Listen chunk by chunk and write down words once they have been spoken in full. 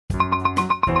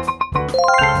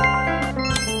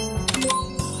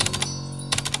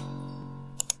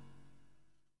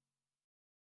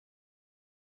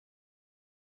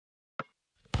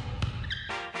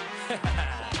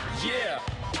Yeah,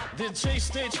 the J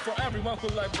stage for everyone who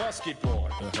like basketball.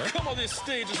 Come on, this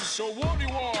stage is to show what you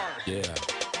are. Yeah.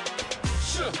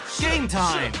 Game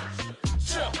time.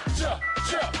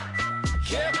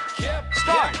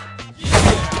 Start.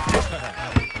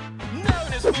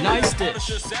 Nice dish.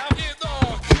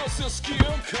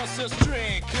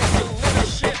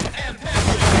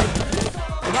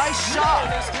 Nice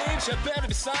shot.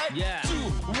 Yeah. Do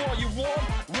what you want,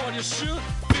 what you shoot.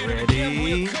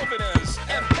 Ready. Confidence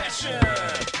and passion.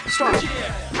 Start.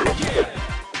 Yeah.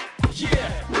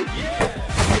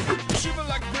 Shoot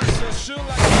like versus, shoot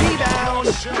like Rebound.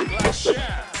 shoot like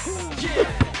shot.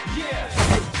 Yeah.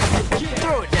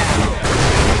 Throw it down.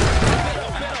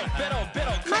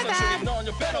 My bad.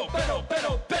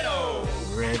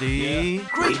 Ready.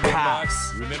 Great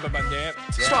pass. Remember my name?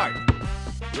 Start.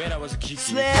 When I was a kid.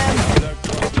 Slam.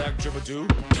 Cross leg dribble do.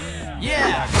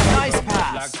 Yeah. Nice Like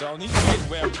pass. Tony,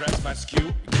 where press my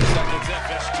skew. Cause I can tap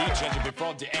flash change it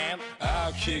before the end.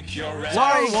 I'll kick your ass.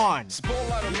 1-on-1.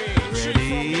 Spotlight on me.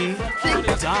 Ready. Think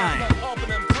dime.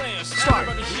 Open and playing. Start.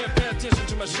 Everybody here pay attention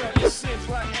to my show. It seems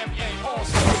like NBA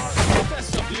All-Star.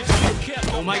 That's a beauty.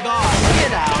 Oh my gosh.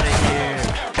 Get out of here.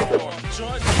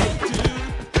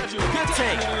 Good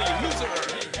take.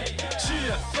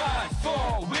 Cheer, fight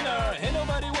for winner. Ain't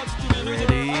nobody wants to be a loser.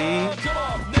 Ready. Oh, come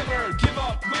on, never give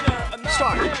up, winner. Another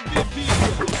Start. MVP.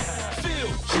 Feel,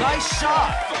 Nice shot.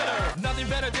 fighter. Nothing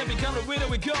better than become a winner.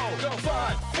 We go.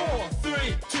 5, 4,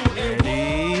 3, 2, and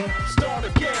Ready. 1. Start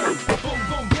again. Boom,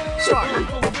 boom, get it. Start. Boom,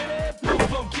 boom, win it. Boom,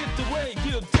 boom, get the way.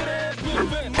 You did it. Win,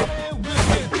 win, win, win the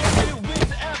MVP.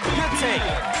 Good take.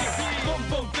 Boom,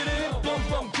 boom, did it. Boom,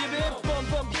 boom, give it. Boom,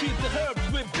 boom, keep the herb.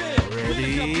 Win big. Ready.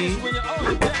 When you're on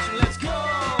the bench, let's go.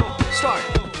 Start.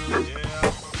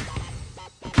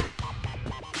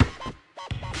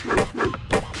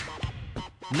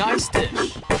 Nice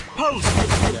dish. Post.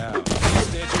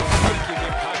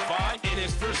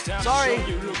 Sorry.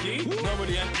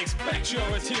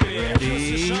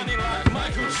 Ready.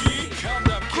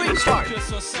 Great start.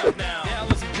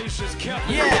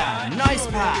 Yeah, nice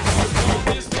pass.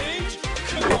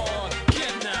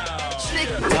 Stick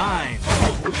dime.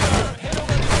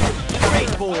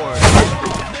 Great board.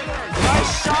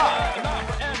 Nice shot.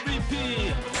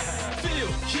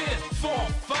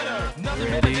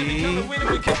 Ready.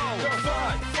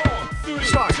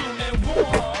 Start.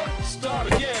 Start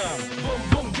again. Boom,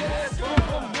 boom, get it. Boom,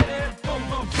 boom, get it. Boom,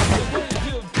 boom, get the way.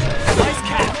 Nice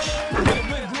catch. Win,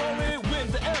 win, glory, win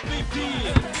the MVP.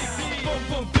 Boom,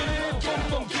 boom, get it. Boom,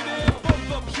 boom, get it. Boom,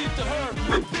 boom, hit the herb.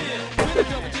 Win big. Win the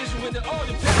competition, win the all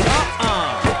the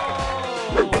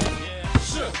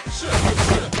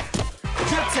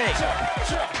Good take.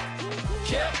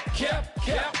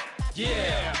 Cap.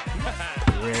 Yeah.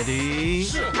 Ready.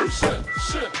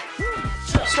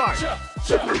 Start.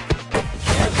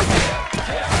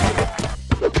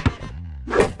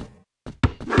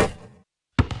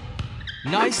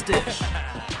 Nice dish.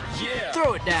 Yeah.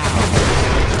 Throw it down.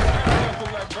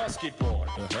 Like basketball.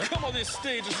 Come on this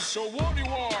stage to show what you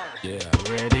are. Yeah.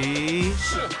 Ready.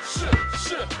 Start.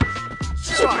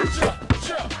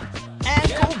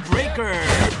 Ankle breaker.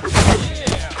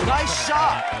 Nice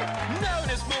shot. Now in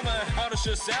this moment, how to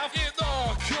yourself. It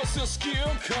all cause your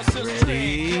skill, cause your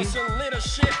strength, cause your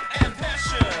leadership and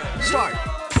passion. Start.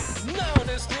 Now in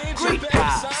this stage, Great you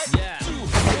pass. decide to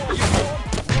what you want,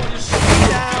 what you should.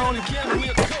 Down. Again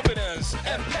with confidence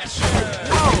and passion.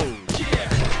 Whoa.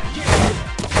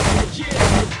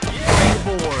 Great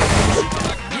board.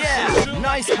 Yeah,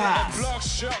 nice pass. Block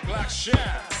shot, block shot.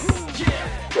 Yeah.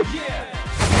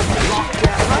 Lock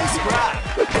that. Nice grab.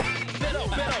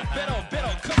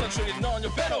 Better, concentrating on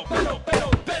your better.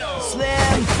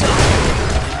 Slam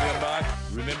dunk.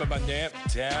 Remember my name?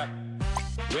 Tap.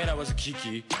 When I was a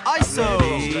kiki. ISO.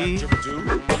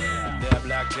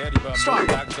 Black teddy, but Start.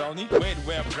 black Tony. Wait,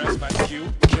 where press my cue?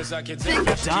 Cause I can take Big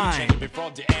that dime. change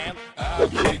before the end. I'll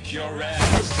kick your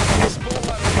ass.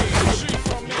 Spotlight on me, shoot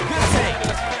from me. Good take.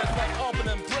 Like open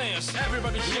and players.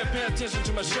 Everybody here pay attention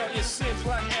to my show. It seems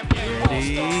like NBA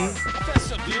Ready. All-Star.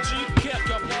 That's a BG, can't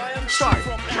go blind. Start. Shoot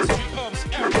from SG Ups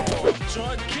Airport.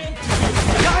 Join King to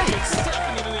Yikes.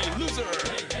 definitely loser.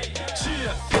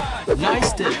 Cheer, fight,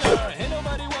 Nice dish. ain't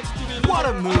nobody wants to be What a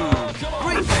move.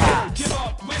 Great pass. give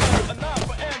up, winner, enough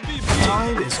for MVP.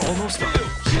 Time is almost up.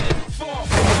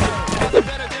 Nothing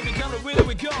better than become a winner.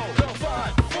 We go.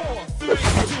 5, 4, 3, 2,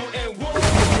 and 1.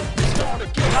 Start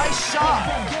again. Nice shot.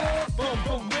 Boom,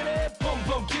 boom, win it. Boom,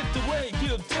 boom, get the way.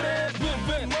 You did it. Win,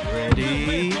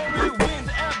 Ready?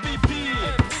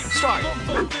 Start.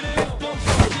 Good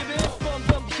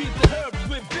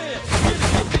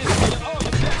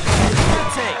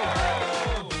take.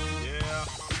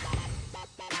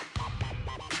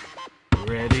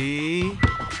 Ready?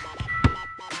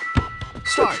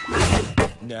 Start.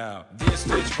 Now, this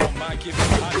stage from my giving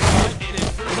high five in it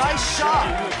first. Nice shot.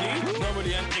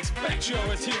 Nobody expect your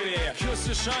activity. Cause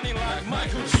you're shining like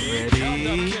Michael G. Ready?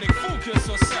 I'm getting focused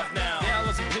on self now.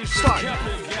 Dallas and patience, Start.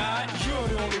 Catholic guy. You're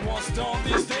the only one still on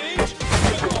this stage.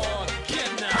 Come on, get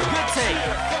now. Good take.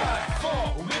 5,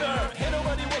 4, winner. Hey,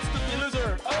 nobody wants to be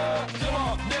loser. Come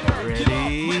on, never give up.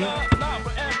 Ready? Winner, not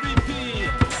for MVP.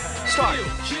 Start.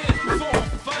 Kid, form,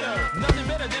 fighter. Nothing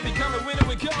better than become a winner.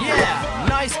 We come. Yeah,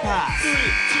 nice pass. 3,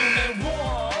 2, and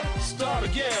 1. Start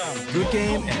again. Good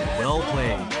game and well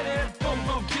played.